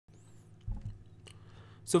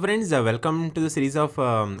So friends welcome to the series of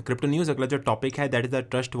crypto news. अगला जो topic है that is the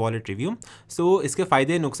trust wallet review. सो इसके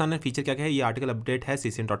फायदे नुकसान और फीचर क्या क्या है, ये आर्टिकल अपडेट है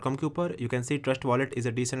CCN.com के ऊपर। You can see trust wallet is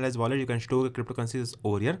a decentralised wallet, you can store crypto currencies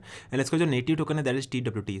over here. And इसका जो नेटिव टोकन है that is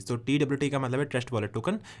TWT। So TWT का मतलब है trust wallet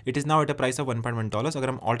token. It is now at a price of $1.1। अगर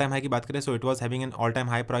हम all time high की बात करें so it was having an all time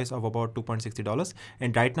high price of about $2.60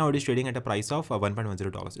 and right now it is trading at a price of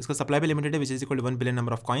 $1.10। इसका supply भी limited है which is equal to 1 billion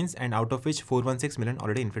number of coins and out of which 416 million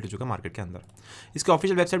already inflate हो चुका market के अंदर। इसका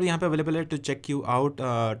official website भी यहाँ पे अवेलेबल है to check you out.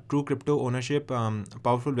 True crypto ownership,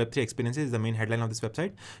 powerful Web3 experiences is the main headline of this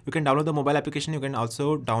website. You can download the mobile application. You can also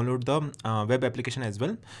download the web application as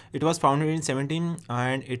well. It was founded in 17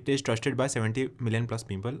 and it is trusted by 70 million plus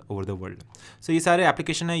people over the world. So ये सारे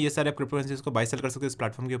application है, ये सारे cryptocurrencies को buy sell कर सकते हैं इस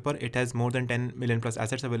प्लेटफॉर्म के ऊपर. It has more than 10 million plus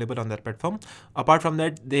assets available on that platform. Apart from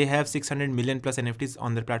that, they have 600 million plus NFTs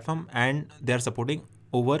on their platform and they are supporting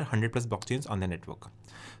over 100 plus blockchains on the network.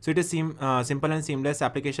 So it is simple and seamless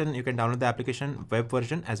application. You can download the application web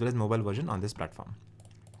version as well as mobile version on this platform.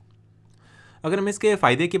 अगर हम इसके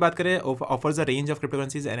फायदे की बात करें, offers a range of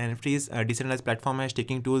cryptocurrencies and NFTs, decentralised platform है,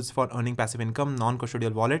 staking tools for earning passive income, non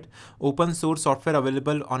custodial wallet, open source software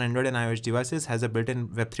available on Android and iOS devices, has a built in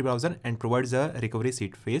Web3 browser and provides a recovery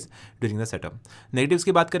seed phase during the setup. Negatives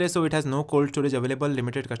की बात करें so it has no cold storage available,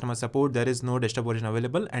 limited customer support, there is no desktop version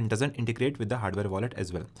available and doesn't integrate with the hardware wallet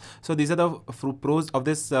as well. So these are the pros of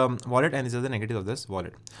this wallet and these are the negative of this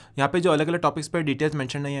wallet. यहाँ पे जो अलग अलग topics पर details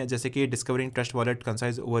mention नहीं है, जैसे कि discovering trust wallet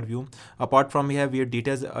concise overview. Apart from we have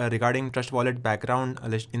details regarding trust wallet background,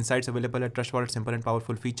 insights available है, trust wallet simple and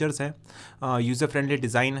powerful features है, user friendly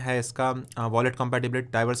design है इसका, wallet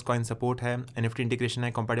compatibility, diverse coin support है, NFT integration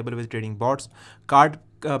है, compatible with trading bots, card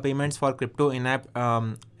payments for crypto in app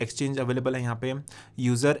exchange available है यहाँ पे,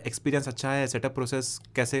 user experience अच्छा है, सेटअप प्रोसेस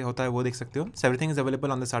कैसे होता है वो देख सकते हो। So everything is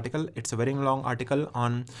available on this article. It's a very long article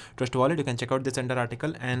on trust wallet. You can check out this entire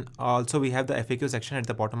article and also we have the FAQ section at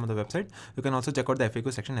the bottom of the website. You can also check out the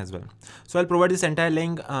FAQ section as well. So I provide this entire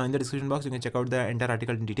link in the description box. You can check out the entire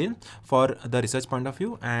article in detail for the research point of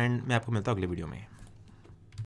view and मैं आपको मिलता हूँ अगले video में।